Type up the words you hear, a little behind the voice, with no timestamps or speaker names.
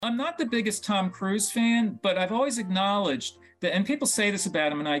I'm not the biggest Tom Cruise fan, but I've always acknowledged that, and people say this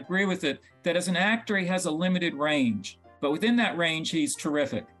about him, and I agree with it, that as an actor, he has a limited range. But within that range, he's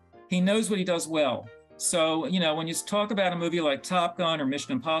terrific. He knows what he does well. So, when you talk about a movie like Top Gun or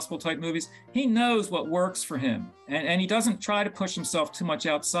Mission Impossible type movies, he knows what works for him. And he doesn't try to push himself too much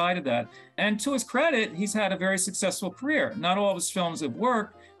outside of that. And to his credit, he's had a very successful career. Not all of his films have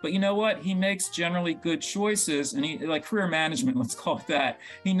worked, but you know what? He makes generally good choices, and he, like career management, let's call it that.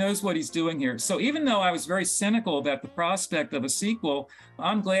 He knows what he's doing here. So even though I was very cynical about the prospect of a sequel,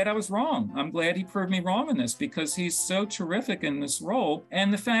 I'm glad I was wrong. I'm glad he proved me wrong in this because he's so terrific in this role.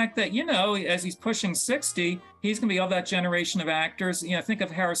 And the fact that, as he's pushing 60, he's going to be of that generation of actors. Think of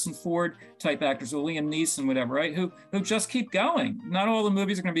Harrison Ford type actors or Liam Neeson, whatever, right? Who just keep going. Not all the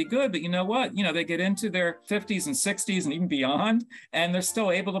movies are going to be good, but you know what? They get into their 50s and 60s and even beyond, and they're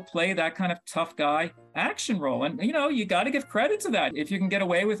still able to play that kind of tough guy action role. And, you got to give credit to that. If you can get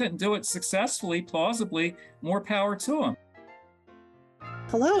away with it and do it successfully, plausibly, more power to them.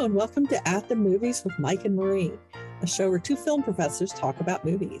 Hello, and welcome to At the Movies with Mike and Marie, a show where two film professors talk about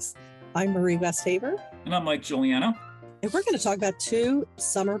movies. I'm Marie Westhaver. And I'm Mike Giuliano. And we're going to talk about two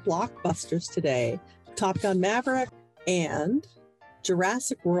summer blockbusters today, Top Gun Maverick and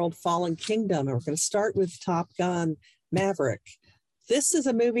Jurassic World Fallen Kingdom. And we're going to start with Top Gun Maverick. This is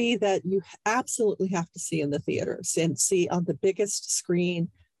a movie that you absolutely have to see in the theaters and see on the biggest screen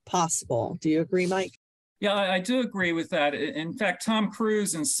possible. Do you agree, Mike? Yeah, I do agree with that. In fact, Tom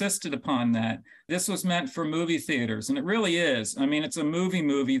Cruise insisted upon that. This was meant for movie theaters, and it really is. I mean, it's a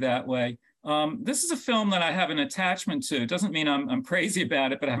movie that way. This is a film that I have an attachment to. It doesn't mean I'm crazy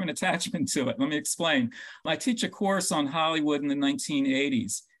about it, but I have an attachment to it. Let me explain. I teach a course on Hollywood in the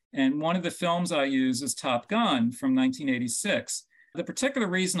 1980s, and one of the films I use is Top Gun from 1986. The particular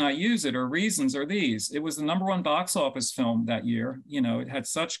reason I use it, or reasons, are these. It was the #1 box office film that year. It had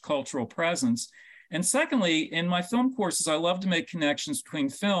such cultural presence. And secondly, in my film courses, I love to make connections between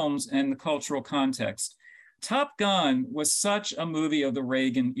films and the cultural context. Top Gun was such a movie of the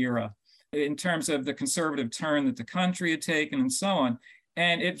Reagan era in terms of the conservative turn that the country had taken and so on.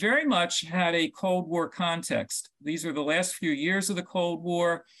 And it very much had a Cold War context. These are the last few years of the Cold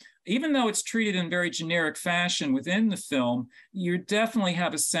War. Even though it's treated in very generic fashion within the film, you definitely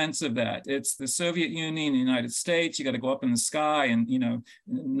have a sense of that. It's the Soviet Union, the United States. You got to go up in the sky and,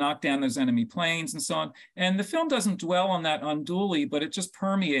 knock down those enemy planes and so on. And the film doesn't dwell on that unduly, but it just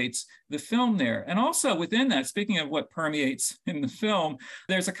permeates the film there. And also within that, speaking of what permeates in the film,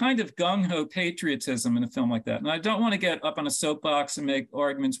 there's a kind of gung-ho patriotism in a film like that. And I don't want to get up on a soapbox and make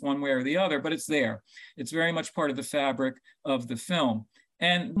arguments one way or the other, but it's there. It's very much part of the fabric of the film.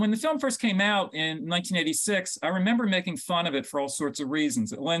 And when the film first came out in 1986, I remember making fun of it for all sorts of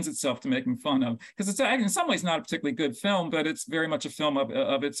reasons. It lends itself to making fun of, because it's in some ways not a particularly good film, but it's very much a film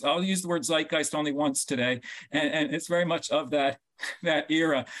of its, I'll use the word zeitgeist only once today, and it's very much of that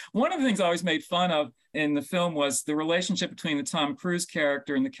era. One of the things I always made fun of in the film was the relationship between the Tom Cruise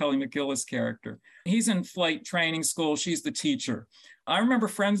character and the Kelly McGillis character. He's in flight training school. She's the teacher. I remember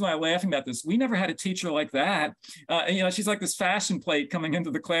friends and I laughing about this. We never had a teacher like that. She's like this fashion plate coming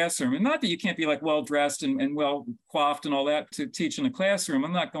into the classroom. And not that you can't be like well-dressed and well coiffed and all that to teach in a classroom.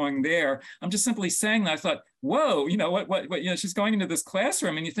 I'm not going there. I'm just simply saying that I thought, whoa, what, she's going into this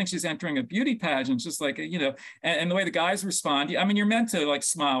classroom and you think she's entering a beauty pageant. It's just like, and the way the guys respond, I mean, you're meant to like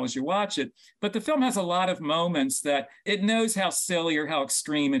smile as you watch it, but the film has a lot of moments that it knows how silly or how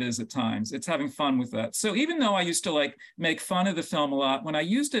extreme it is at times. It's having fun with that. So even though I used to like make fun of the film a lot, when I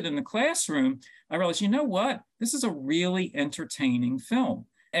used it in the classroom, I realized, you know what, this is a really entertaining film.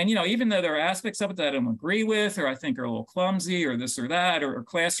 And, even though there are aspects of it that I don't agree with, or I think are a little clumsy or this or that, or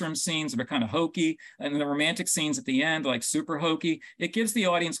classroom scenes that are kind of hokey, and the romantic scenes at the end, like super hokey, it gives the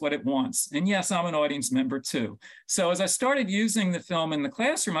audience what it wants. And yes, I'm an audience member too. So as I started using the film in the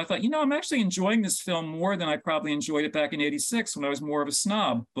classroom, I thought, I'm actually enjoying this film more than I probably enjoyed it back in '86 when I was more of a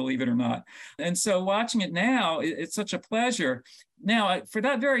snob, believe it or not. And so watching it now, it's such a pleasure. Now, for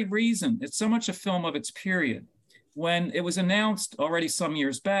that very reason, it's so much a film of its period. When it was announced already some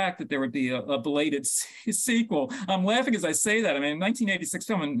years back that there would be a belated sequel, I'm laughing as I say that. I mean, 1986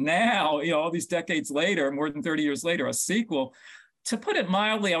 film, and now, all these decades later, more than 30 years later, a sequel. To put it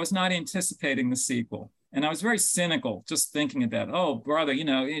mildly, I was not anticipating the sequel. And I was very cynical just thinking about, oh, brother,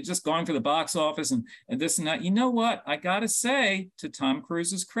 just going for the box office and this and that. You know what? I got to say, to Tom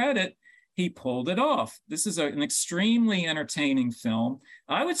Cruise's credit, he pulled it off. This is an extremely entertaining film.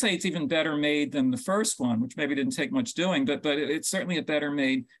 I would say it's even better made than the first one, which maybe didn't take much doing, but it's certainly a better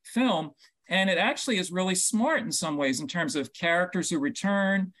made film. And it actually is really smart in some ways in terms of characters who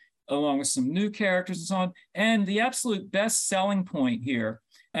return, along with some new characters and so on. And the absolute best selling point here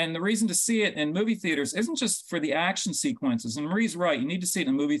And the reason to see it in movie theaters isn't just for the action sequences. And Marie's right, you need to see it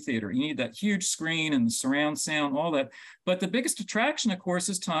in a movie theater. You need that huge screen and the surround sound, all that. But the biggest attraction, of course,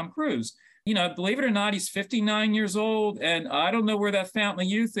 is Tom Cruise. You know, believe it or not, he's 59 years old, and I don't know where that fountain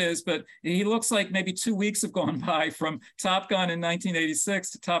of youth is, but he looks like maybe 2 weeks have gone by from Top Gun in 1986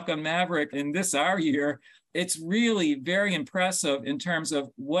 to Top Gun Maverick in this our year. It's really very impressive in terms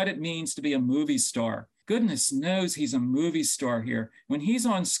of what it means to be a movie star. Goodness knows he's a movie star here. When he's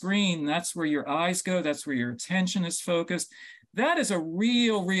on screen, that's where your eyes go. That's where your attention is focused. That is a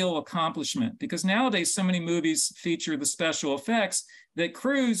real accomplishment, because nowadays so many movies feature the special effects that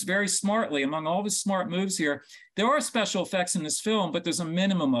Cruise very smartly, among all the smart moves here, there are special effects in this film, but there's a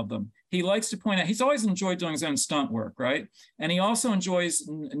minimum of them. He likes to point out, he's always enjoyed doing his own stunt work, right? And he also enjoys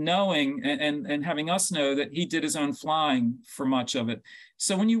knowing and having us know that he did his own flying for much of it.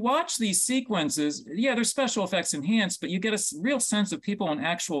 So when you watch these sequences, yeah, there's special effects enhanced, but you get a real sense of people in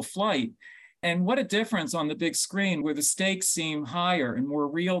actual flight. And what a difference on the big screen where the stakes seem higher and more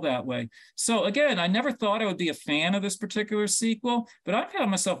real that way. So again, I never thought I would be a fan of this particular sequel, but I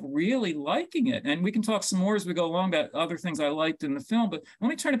found myself really liking it. And we can talk some more as we go along about other things I liked in the film. But let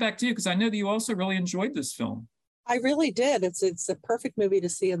me turn it back to you, because I know that you also really enjoyed this film. I really did. It's a perfect movie to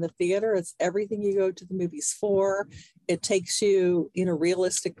see in the theater. It's everything you go to the movies for. It takes you in a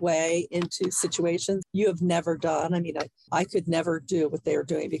realistic way into situations you have never done. I mean, I could never do what they were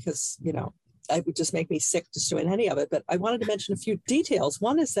doing because, you know, it would just make me sick just doing any of it. But I wanted to mention a few details.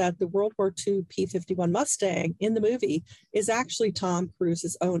 One is that the World War II P-51 Mustang in the movie is actually Tom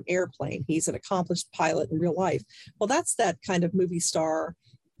Cruise's own airplane. He's an accomplished pilot in real life. Well, that's that kind of movie star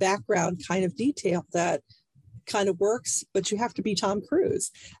background kind of detail that kind of works, but you have to be Tom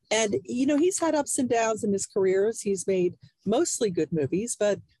Cruise. And, you know, he's had ups and downs in his careers. He's made mostly good movies,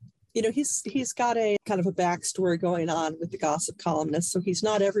 but you know, he's got a kind of a backstory going on with the gossip columnist. So he's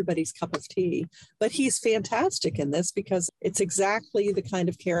not everybody's cup of tea, but he's fantastic in this because it's exactly the kind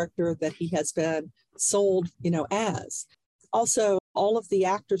of character that he has been sold, you know, as. Also, all of the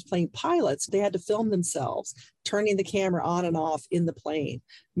actors playing pilots, they had to film themselves, turning the camera on and off in the plane,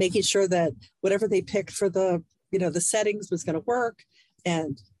 making sure that whatever they picked for the, you know, the settings was going to work.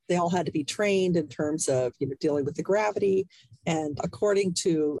 And they all had to be trained in terms of, you know, dealing with the gravity. And according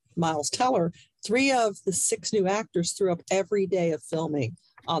to Miles Teller, 3 of the 6 new actors threw up every day of filming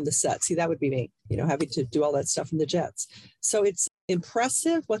on the set. See, that would be me, you know, having to do all that stuff in the jets. So it's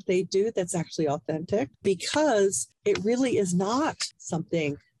impressive what they do that's actually authentic, because it really is not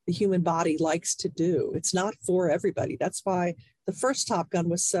something the human body likes to do. It's not for everybody. That's why the first Top Gun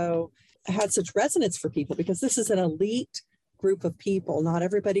had such resonance for people, because this is an elite group of people. Not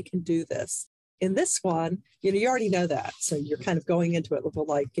everybody can do this. In this one, you know, you already know that. So you're kind of going into it with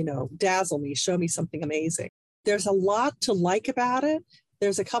like, you know, dazzle me, show me something amazing. There's a lot to like about it.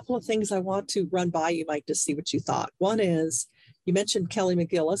 There's a couple of things I want to run by you, Mike, to see what you thought. One is, you mentioned Kelly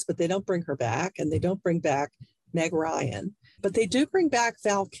McGillis, but they don't bring her back, and they don't bring back Meg Ryan, but they do bring back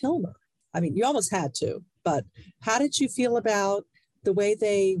Val Kilmer. I mean, you almost had to, but how did you feel about the way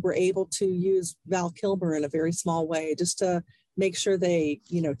they were able to use Val Kilmer in a very small way, just to make sure they,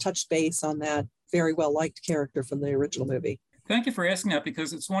 you know, touched base on that very well-liked character from the original movie? Thank you for asking that,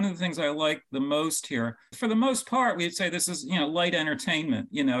 because it's one of the things I like the most here. For the most part, we'd say this is, you know, light entertainment.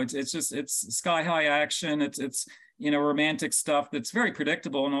 You know, it's sky-high action. It's you know, romantic stuff that's very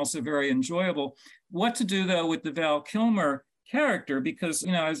predictable and also very enjoyable. What to do, though, with the Val Kilmer character, because,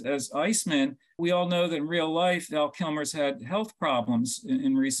 you know, as Iceman, we all know that in real life, Val Kilmer's had health problems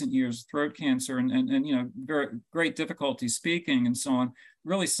in recent years, throat cancer and you know, very great difficulty speaking and so on,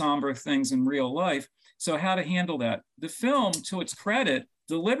 really somber things in real life. So how to handle that? The film, to its credit,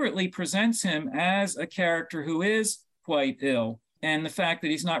 deliberately presents him as a character who is quite ill, and the fact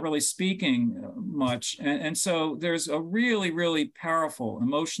that he's not really speaking much. And so there's a really powerful,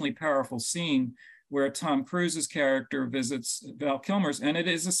 emotionally powerful scene where Tom Cruise's character visits Val Kilmer's, and it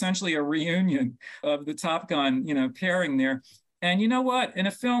is essentially a reunion of the Top Gun, you know, pairing there. And you know what? In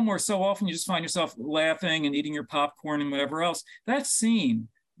a film where so often you just find yourself laughing and eating your popcorn and whatever else, that scene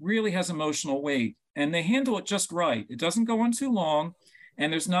really has emotional weight, and they handle it just right. It doesn't go on too long,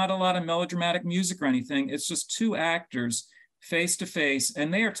 and there's not a lot of melodramatic music or anything. It's just 2 actors face to face,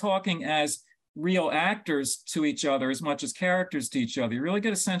 and they are talking as real actors to each other as much as characters to each other. You really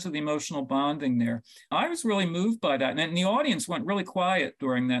get a sense of the emotional bonding there. I was really moved by that. And the audience went really quiet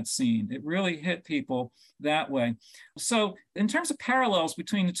during that scene. It really hit people that way. So in terms of parallels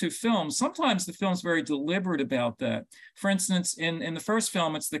between the 2 films, sometimes the film's very deliberate about that. For instance, in the first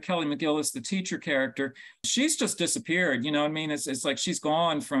film, it's the Kelly McGillis, the teacher character. She's just disappeared. You know what I mean? It's like she's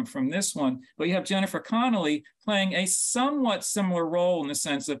gone from this one. But you have Jennifer Connelly, playing a somewhat similar role in the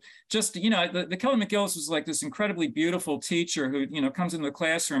sense of just, the Kelly McGillis was like this incredibly beautiful teacher who, comes into the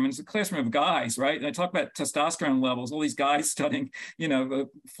classroom, and it's a classroom of guys, right? And I talk about testosterone levels, all these guys studying,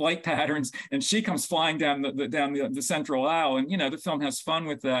 flight patterns, and she comes flying down the central aisle. And, the film has fun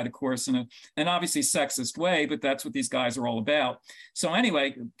with that, of course, in an obviously sexist way, but that's what these guys are all about. So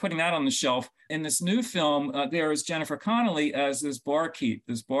anyway, putting that on the shelf, in this new film, there is Jennifer Connelly as this barkeep,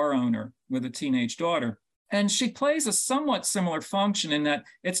 this bar owner with a teenage daughter. And she plays a somewhat similar function in that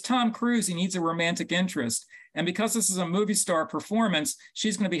it's Tom Cruise. He needs a romantic interest. And because this is a movie star performance,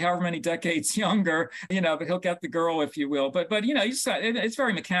 she's going to be however many decades younger, but he'll get the girl, if you will. But it's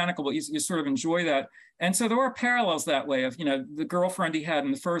very mechanical, but you sort of enjoy that. And so there are parallels that way of, the girlfriend he had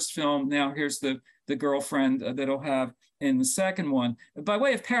in the first film. Now here's the girlfriend that he'll have in the second one. By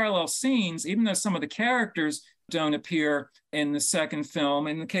way of parallel scenes, even though some of the characters don't appear in the second film,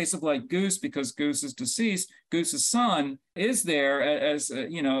 in the case of like Goose, because Goose is deceased, Goose's son is there as a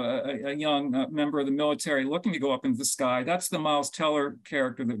young member of the military looking to go up into the sky. That's the Miles Teller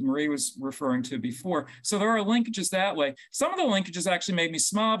character that Marie was referring to before. So there are linkages that way. Some of the linkages actually made me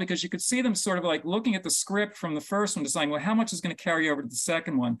smile because you could see them sort of like looking at the script from the first one, deciding, well, how much is going to carry over to the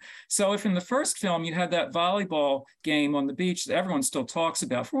second one? So if in the first film you had that volleyball game on the beach that everyone still talks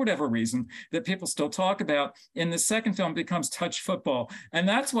about for whatever reason, that people still talk about, in the second film it becomes touch football. And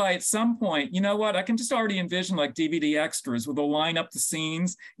that's why at some point, I can just already envision like DVD extras where they'll line up the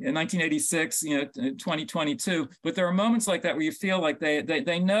scenes in 1986, 2022. But there are moments like that where you feel like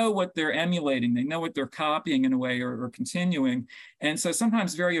they know what they're emulating. They know what they're copying in a way or continuing. And so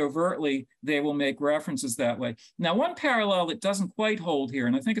sometimes very overtly, they will make references that way. Now, one parallel that doesn't quite hold here,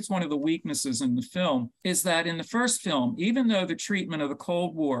 and I think it's one of the weaknesses in the film, is that in the first film, even though the treatment of the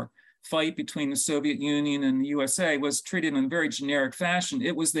Cold War fight between the Soviet Union and the USA was treated in a very generic fashion,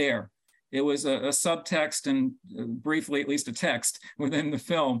 it was there. It was a subtext and briefly at least a text within the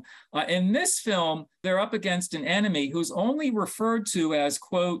film. In this film, they're up against an enemy who's only referred to as,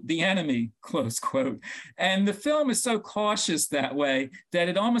 quote, the enemy, close quote. And the film is so cautious that way that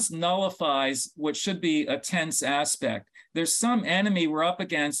it almost nullifies what should be a tense aspect. There's some enemy we're up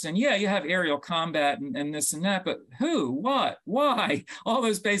against, and yeah, you have aerial combat and this and that, but who, what, why? All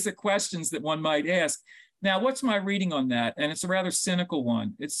those basic questions that one might ask. Now, what's my reading on that? And it's a rather cynical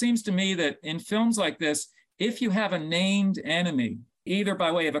one. It seems to me that in films like this, if you have a named enemy, either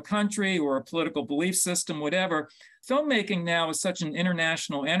by way of a country or a political belief system, whatever, filmmaking now is such an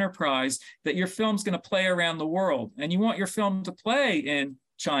international enterprise that your film's going to play around the world. And you want your film to play in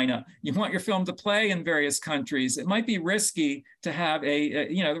China. You want your film to play in various countries. It might be risky to have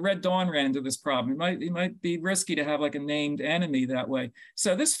the Red Dawn ran into this problem. It might be risky to have like a named enemy that way.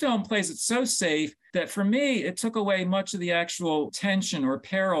 So this film plays it so safe that for me, it took away much of the actual tension or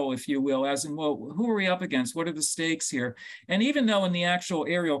peril, if you will, as in, well, who are we up against? What are the stakes here? And even though in the actual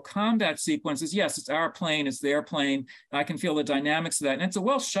aerial combat sequences, yes, it's our plane, it's their plane, I can feel the dynamics of that. And it's a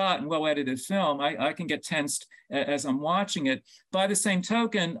well shot and well edited film. I can get tensed as I'm watching it. By the same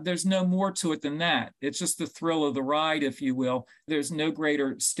token, there's no more to it than that. It's just the thrill of the ride, if you will. There's no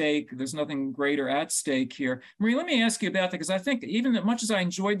greater stake. There's nothing greater at stake here. Marie, let me ask you about that, because I think even as much as I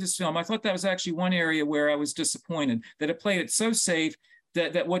enjoyed this film, I thought that was actually one area where I was disappointed, that it played it so safe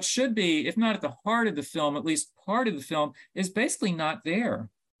that what should be, if not at the heart of the film, at least part of the film, is basically not there.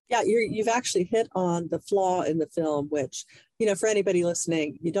 Yeah, you've actually hit on the flaw in the film, which, for anybody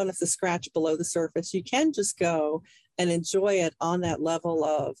listening, you don't have to scratch below the surface. You can just go and enjoy it on that level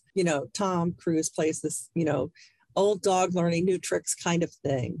of, Tom Cruise plays this, old dog learning new tricks kind of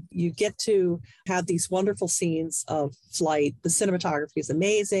thing. You get to have these wonderful scenes of flight. The cinematography is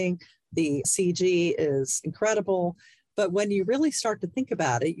amazing. The CG is incredible. But when you really start to think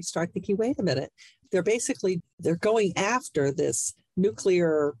about it, you start thinking, wait a minute, they're going after this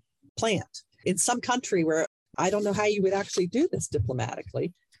nuclear plant in some country where I don't know how you would actually do this diplomatically.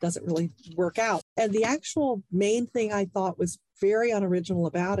 It doesn't really work out. And the actual main thing I thought was very unoriginal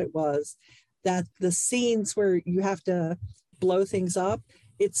about it was that the scenes where you have to blow things up,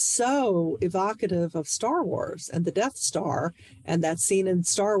 it's so evocative of Star Wars and the Death Star, and that scene in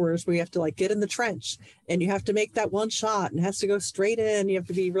Star Wars where you have to like get in the trench and you have to make that one shot and it has to go straight in. You have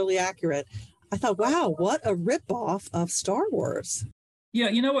to be really accurate. I thought, wow, what a ripoff of Star Wars.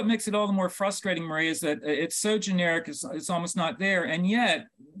 Yeah, what makes it all the more frustrating, Marie, is that it's so generic, it's almost not there. And yet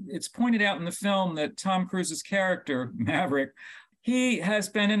it's pointed out in the film that Tom Cruise's character, Maverick, he has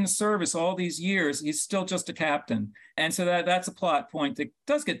been in the service all these years. He's still just a captain. And so that's a plot point that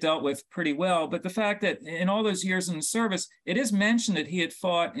does get dealt with pretty well. But the fact that in all those years in the service, it is mentioned that he had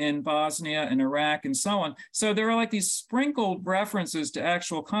fought in Bosnia and Iraq and so on. So there are like these sprinkled references to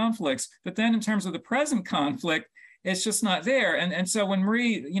actual conflicts. But then in terms of the present conflict, it's just not there. And so when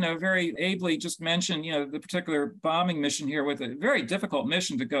Marie, very ably just mentioned, the particular bombing mission here with a very difficult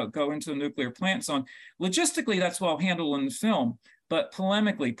mission to go into a nuclear plant and so on, logistically, that's well handled in the film. But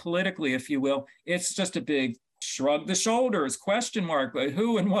polemically, politically, if you will, it's just a big shrug the shoulders, question mark, like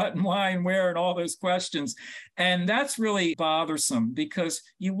who and what and why and where and all those questions. And that's really bothersome because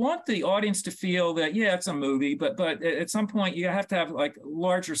you want the audience to feel that, yeah, it's a movie, but at some point you have to have like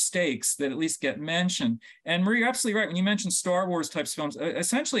larger stakes that at least get mentioned. And Marie, you're absolutely right. When you mention Star Wars types films,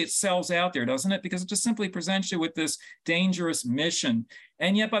 essentially it sells out there, doesn't it? Because it just simply presents you with this dangerous mission.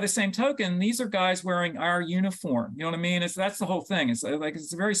 And yet, by the same token, these are guys wearing our uniform. You know what I mean? That's the whole thing. It's like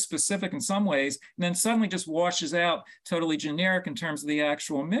it's very specific in some ways, and then suddenly just washes out totally generic in terms of the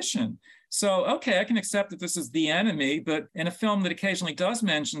actual mission. So, okay, I can accept that this is the enemy, but in a film that occasionally does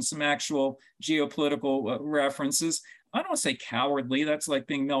mention some actual geopolitical references, I don't want to say cowardly, that's like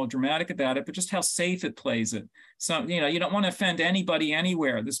being melodramatic about it, but just how safe it plays it. So, you don't want to offend anybody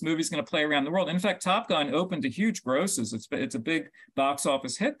anywhere. This movie's going to play around the world. And in fact, Top Gun opened to huge grosses. It's a big box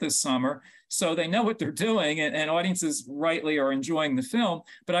office hit this summer. So they know what they're doing, and audiences rightly are enjoying the film.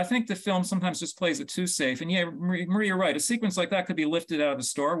 But I think the film sometimes just plays it too safe. And yeah, Marie, you're right. A sequence like that could be lifted out of a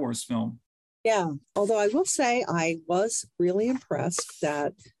Star Wars film. Yeah, although I will say I was really impressed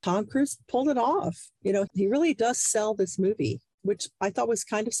that Tom Cruise pulled it off. He really does sell this movie, which I thought was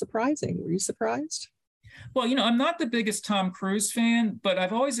kind of surprising. Were you surprised? Well, I'm not the biggest Tom Cruise fan, but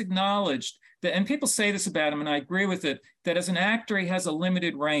I've always acknowledged that, and people say this about him, and I agree with it, that as an actor, he has a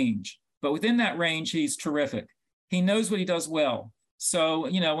limited range. But within that range, he's terrific. He knows what he does well. So,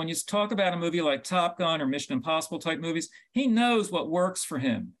 when you talk about a movie like Top Gun or Mission Impossible type movies, he knows what works for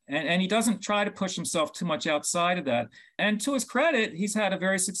him. And he doesn't try to push himself too much outside of that. And to his credit, he's had a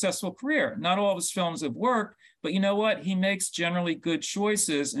very successful career. Not all of his films have worked, but you know what? He makes generally good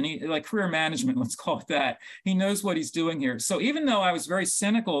choices, and he, like career management, let's call it that. He knows what he's doing here. So even though I was very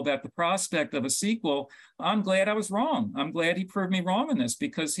cynical about the prospect of a sequel, I'm glad I was wrong. I'm glad he proved me wrong in this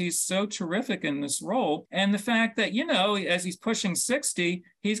because he's so terrific in this role. And the fact that, as he's pushing 60,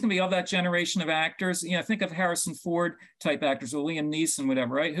 he's going to be of that generation of actors. Think of Harrison Ford type actors or Liam Neeson,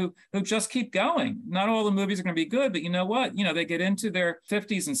 whatever, right? Who just keep going. Not all the movies are going to be good, but you know what? They get into their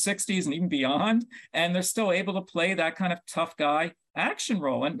 50s and 60s and even beyond, and they're still able to play that kind of tough guy action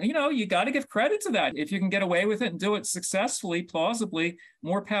role. And, you got to give credit to that. If you can get away with it and do it successfully, plausibly,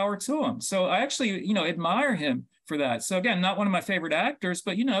 more power to him. So I actually, admire him for that. So again, not one of my favorite actors,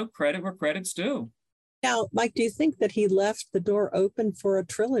 but, credit where credit's due. Now, Mike, do you think that he left the door open for a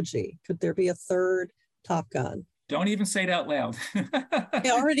trilogy? Could there be a third Top Gun? Don't even say it out loud.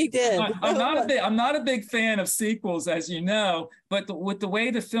 He already did. I'm not a big fan of sequels, as you know, but with the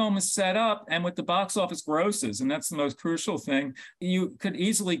way the film is set up and with the box office grosses, and that's the most crucial thing, you could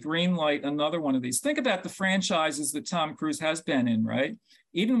easily greenlight another one of these. Think about the franchises that Tom Cruise has been in, right?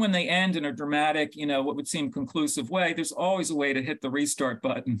 Even when they end in a dramatic, what would seem conclusive way, there's always a way to hit the restart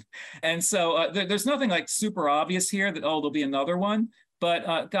button. And so there's nothing like super obvious here that, there'll be another one.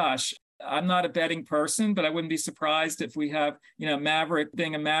 But gosh, I'm not a betting person, but I wouldn't be surprised if we have, Maverick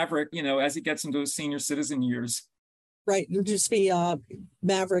being a Maverick, as he gets into his senior citizen years. Right. It'll just be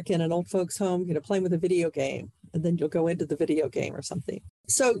Maverick in an old folks home, playing with a video game, and then you'll go into the video game or something.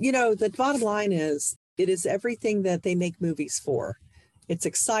 So, the bottom line is it is everything that they make movies for. It's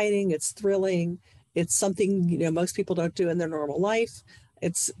exciting. It's thrilling. It's something, most people don't do in their normal life.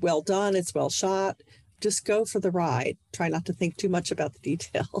 It's well done. It's well shot. Just go for the ride. Try not to think too much about the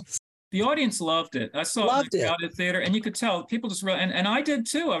details. The audience loved it. I saw it in the crowded theater, and you could tell people just really, and I did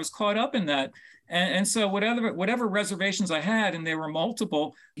too. I was caught up in that. And so whatever reservations I had, and there were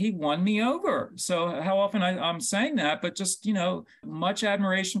multiple, he won me over. So how often I'm saying that, but just, much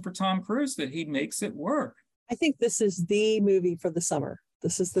admiration for Tom Cruise that he makes it work. I think this is the movie for the summer.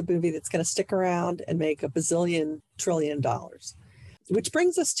 This is the movie that's going to stick around and make $1 bazillion trillion. Which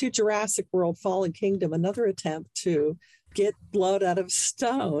brings us to Jurassic World Fallen Kingdom, another attempt to get blood out of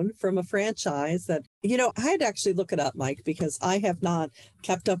stone from a franchise that, I had to actually look it up, Mike, because I have not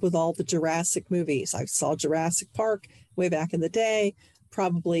kept up with all the Jurassic movies. I saw Jurassic Park way back in the day,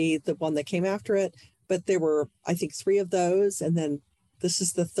 probably the one that came after it, but there were, I think, 3 of those. And then this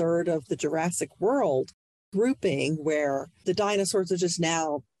is the third of the Jurassic World grouping where the dinosaurs are just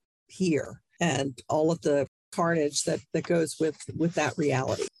now here and all of the carnage that goes with that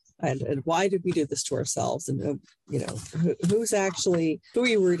reality. And why did we do this to ourselves? And, who are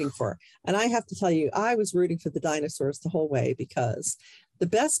you rooting for? And I have to tell you, I was rooting for the dinosaurs the whole way, because the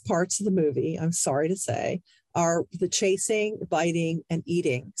best parts of the movie, I'm sorry to say, are the chasing, biting, and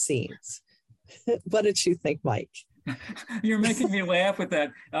eating scenes. What did you think, Mike? You're making me laugh with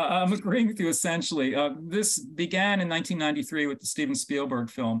that. I'm agreeing with you essentially. This began in 1993 with the Steven Spielberg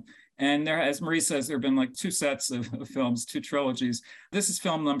film. And there, as Marie says, there have been like 2 sets of films, 2 trilogies. This is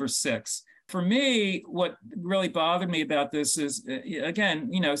film number 6. For me, what really bothered me about this is, again,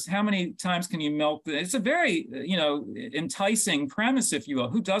 how many times can you milk it's a very, enticing premise, if you will.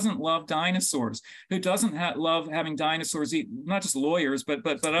 Who doesn't love dinosaurs? Who doesn't love having dinosaurs eat, not just lawyers, but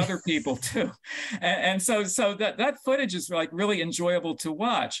other people too. And so that footage is like really enjoyable to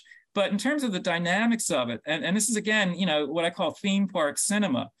watch. But in terms of the dynamics of it, and this is, again, what I call theme park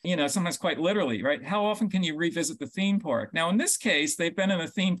cinema, sometimes quite literally, right? How often can you revisit the theme park? Now, in this case, they've been in a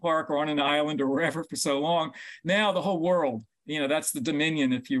theme park or on an island or wherever for so long. Now the whole world, that's the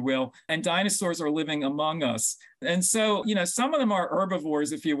Dominion, if you will. And dinosaurs are living among us. And so, some of them are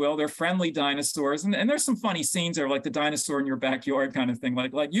herbivores, if you will. They're friendly dinosaurs. And there's some funny scenes there, like the dinosaur in your backyard kind of thing,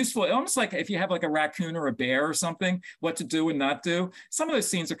 like useful, almost like if you have like a raccoon or a bear or something, what to do and not do. Some of those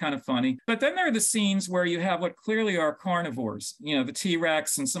scenes are kind of funny. But then there are the scenes where you have what clearly are carnivores, the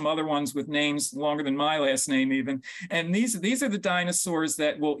T-Rex and some other ones with names longer than my last name even. And these are the dinosaurs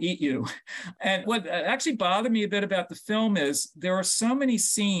that will eat you. And what actually bothered me a bit about the film is there are so many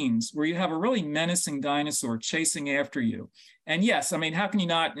scenes where you have a really menacing dinosaur chasing after you. And yes, I mean, how can you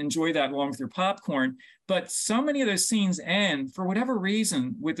not enjoy that along with your popcorn? But so many of those scenes end, for whatever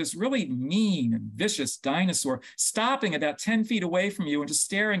reason, with this really mean and vicious dinosaur stopping about 10 feet away from you and just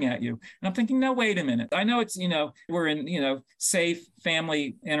staring at you. And I'm thinking, no, wait a minute. I know it's, we're in, safe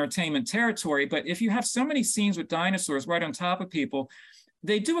family entertainment territory, but if you have so many scenes with dinosaurs right on top of people,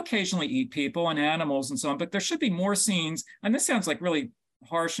 they do occasionally eat people and animals and so on, but there should be more scenes. And this sounds like really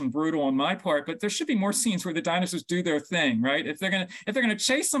harsh and brutal on my part, but there should be more scenes where the dinosaurs do their thing, right? If they're gonna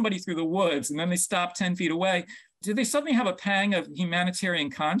chase somebody through the woods and then they stop 10 feet away, do they suddenly have a pang of humanitarian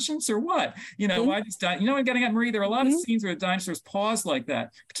conscience or what? Why these I'm getting at, Marie, there are a lot of scenes where the dinosaurs pause like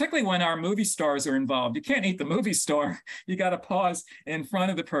that, particularly when our movie stars are involved. You can't eat the movie star. You got to pause in front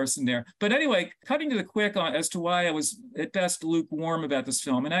of the person there. But anyway, cutting to the quick as to why I was at best lukewarm about this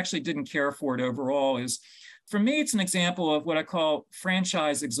film and actually didn't care for it overall is, for me, it's an example of what I call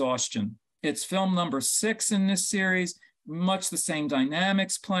franchise exhaustion. It's film number 6 in this series, much the same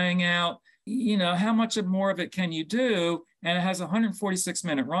dynamics playing out. How much more of it can you do? And it has a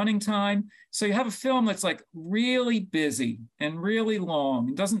 146-minute running time. So you have a film that's like really busy and really long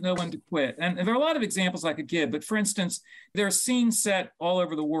and doesn't know when to quit. And there are a lot of examples I could give, but for instance, there are scenes set all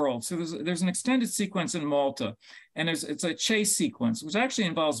over the world. So there's an extended sequence in Malta, and it's a chase sequence, which actually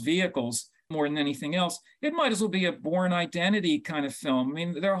involves vehicles more than anything else. It might as well be a Bourne Identity kind of film. I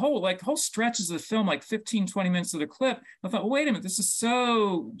mean, there are whole stretches of the film, like 15, 20 minutes of the clip. I thought, wait a minute, this is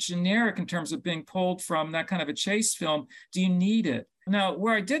so generic in terms of being pulled from that kind of a chase film. Do you need it? Now,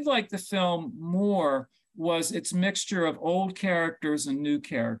 where I did like the film more was its mixture of old characters and new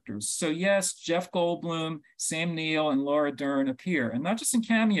characters. So yes, Jeff Goldblum, Sam Neill, and Laura Dern appear, and not just in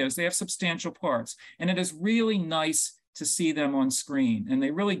cameos, they have substantial parts. And it is really nice to see them on screen. And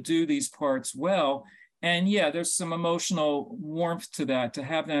they really do these parts well. And yeah, there's some emotional warmth to that, to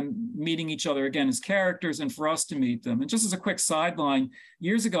have them meeting each other again as characters and for us to meet them. And just as a quick sideline,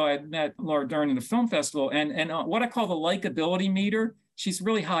 years ago, I had met Laura Dern in a film festival, and what I call the likability meter, she's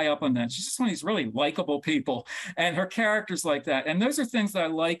really high up on that. She's just one of these really likable people, and her character's like that. And those are things that I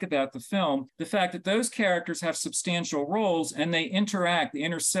like about the film, the fact that those characters have substantial roles and they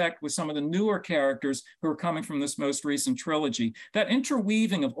intersect with some of the newer characters who are coming from this most recent trilogy. That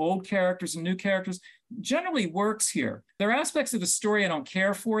interweaving of old characters and new characters generally works here. There are aspects of the story I don't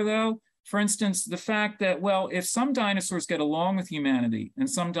care for, though. For instance, the fact that, well, if some dinosaurs get along with humanity and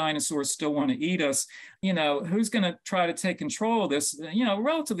some dinosaurs still want to eat us, who's going to try to take control of this,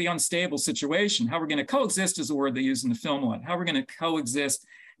 relatively unstable situation? How we're going to coexist is a word they use in the film a lot. How we're going to coexist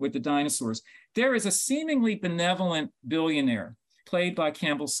with the dinosaurs. There is a seemingly benevolent billionaire played by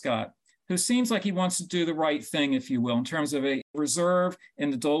Campbell Scott, who seems like he wants to do the right thing, if you will, in terms of a reserve in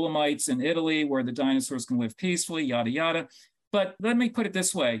the Dolomites in Italy where the dinosaurs can live peacefully, yada, yada. But let me put it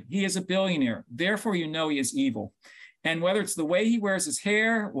this way. He is a billionaire. Therefore, he is evil. And whether it's the way he wears his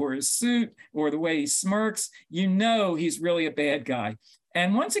hair or his suit or the way he smirks, he's really a bad guy.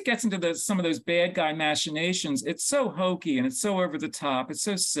 And once it gets into some of those bad guy machinations, it's so hokey and it's so over the top. It's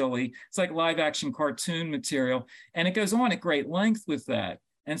so silly. It's like live action cartoon material. And it goes on at great length with that.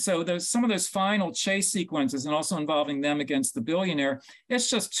 And so some of those final chase sequences, and also involving them against the billionaire, it's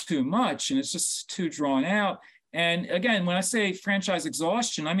just too much and it's just too drawn out. And again, when I say franchise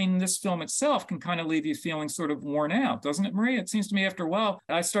exhaustion, I mean, this film itself can kind of leave you feeling sort of worn out, doesn't it, Maria? It seems to me after a while,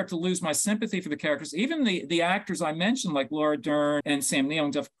 I start to lose my sympathy for the characters. Even the actors I mentioned, like Laura Dern and Sam Neill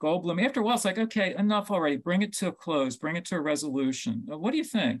and Jeff Goldblum, after a while, it's like, okay, enough already. Bring it to a close. Bring it to a resolution. What do you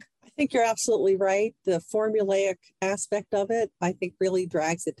think? I think you're absolutely right. The formulaic aspect of it, I think, really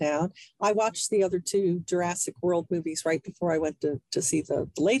drags it down. I watched the other two Jurassic World movies right before I went to see the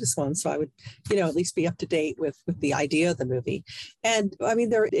latest one, so I would, at least be up to date with the idea of the movie. And I mean,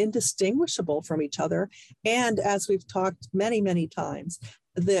 they're indistinguishable from each other. And as we've talked many, many times,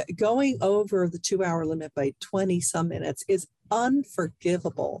 the going over the 2-hour limit by 20 some minutes is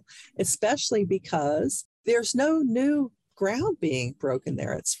unforgivable, especially because there's no new ground being broken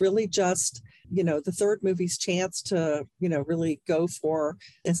there. It's really just, the third movie's chance to, really go for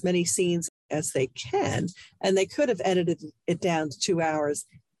as many scenes as they can. And they could have edited it down to 2 hours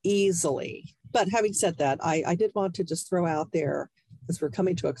easily. But having said that, I did want to just throw out there, as we're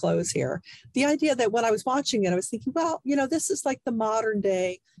coming to a close here, the idea that when I was watching it, I was thinking, well, this is like the modern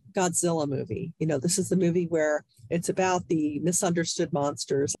day Godzilla movie. This is the movie where it's about the misunderstood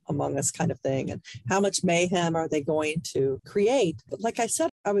monsters among us kind of thing, and how much mayhem are they going to create. But like I said,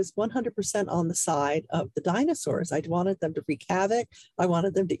 I was 100% on the side of the dinosaurs. I wanted them to wreak havoc. I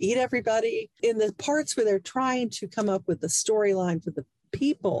wanted them to eat everybody. In the parts where they're trying to come up with the storyline for the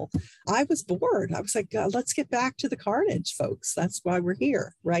people, I was bored. I was like, let's get back to the carnage, folks. That's why we're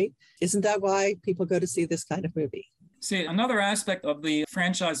here, right? Isn't that why people go to see this kind of movie? See, another aspect of the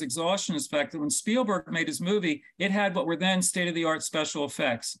franchise exhaustion is the fact that when Spielberg made his movie, it had what were then state-of-the-art special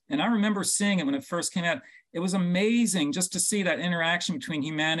effects. And I remember seeing it when it first came out. It was amazing just to see that interaction between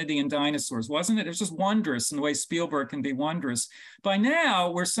humanity and dinosaurs, wasn't it? It was just wondrous in the way Spielberg can be wondrous. By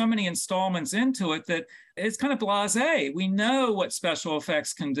now, we're so many installments into it that it's kind of blasé. We know what special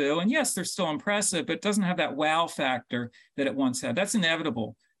effects can do. And yes, they're still impressive, but it doesn't have that wow factor that it once had. That's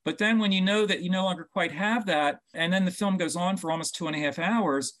inevitable. But then when you know that you no longer quite have that, and then the film goes on for almost 2.5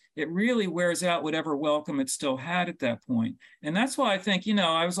 hours, it really wears out whatever welcome it still had at that point. And that's why I think,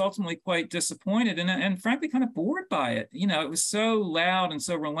 I was ultimately quite disappointed and frankly kind of bored by it. It was so loud and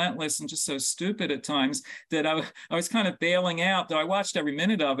so relentless and just so stupid at times that I was kind of bailing out, though I watched every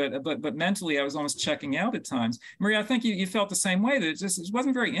minute of it, but mentally I was almost checking out at times. Maria, I think you felt the same way, that it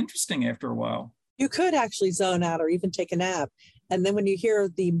wasn't very interesting after a while. You could actually zone out or even take a nap. And then when you hear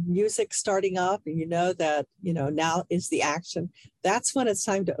the music starting up and that, now is the action, that's when it's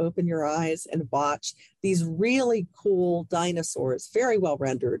time to open your eyes and watch these really cool dinosaurs, very well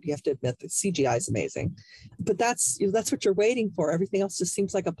rendered. You have to admit the CGI is amazing, but that's what you're waiting for. Everything else just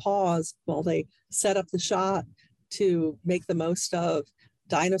seems like a pause while they set up the shot to make the most of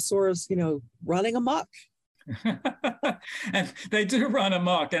dinosaurs, running amok. And they do run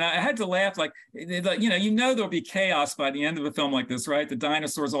amok, and I had to laugh. Like, there'll be chaos by the end of a film like this, right? The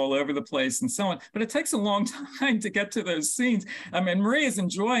dinosaurs all over the place and so on. But it takes a long time to get to those scenes. I mean, Maria's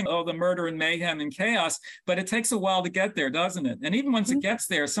enjoying all the murder and mayhem and chaos, but it takes a while to get there, doesn't it? And even once it gets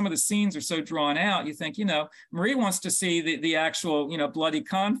there, some of the scenes are so drawn out. You think, Maria wants to see the actual, bloody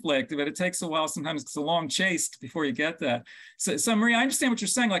conflict, but it takes a while. Sometimes it's a long chase before you get that. So Maria, I understand what you're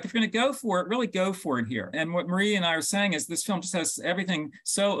saying. Like, if you're going to go for it, really go for it here. And what Maria and I are saying is this film just has everything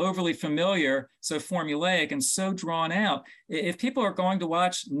so overly familiar, so formulaic, and so drawn out. If people are going to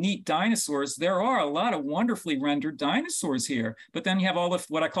watch neat dinosaurs, there are a lot of wonderfully rendered dinosaurs here. But then you have all of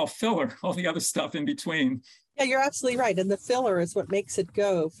what I call filler, all the other stuff in between. Yeah, you're absolutely right. And the filler is what makes it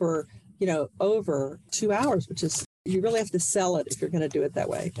go for, over 2 hours, which is, you really have to sell it if you're going to do it that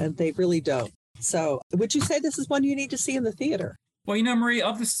way. And they really don't. So would you say this is one you need to see in the theater? Well, Marie,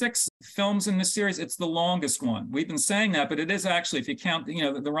 of the 6 films in this series, it's the longest one. We've been saying that, but it is actually, if you count,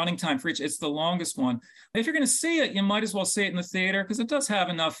 the running time for each, it's the longest one. If you're going to see it, you might as well see it in the theater, because it does have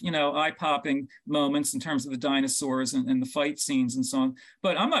enough, eye-popping moments in terms of the dinosaurs and the fight scenes and so on.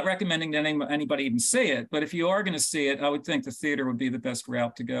 But I'm not recommending that anybody even see it. But if you are going to see it, I would think the theater would be the best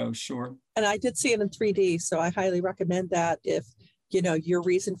route to go, sure. And I did see it in 3D, so I highly recommend that if, your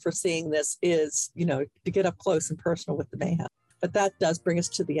reason for seeing this is, to get up close and personal with the mayhem. But that does bring us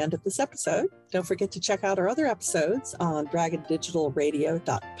to the end of this episode. Don't forget to check out our other episodes on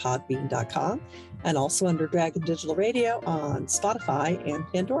dragondigitalradio.podbean.com and also under Dragon Digital Radio on Spotify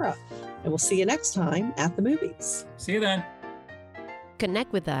and Pandora. And we'll see you next time at the movies. See you then.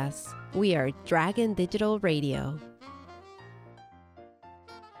 Connect with us. We are Dragon Digital Radio.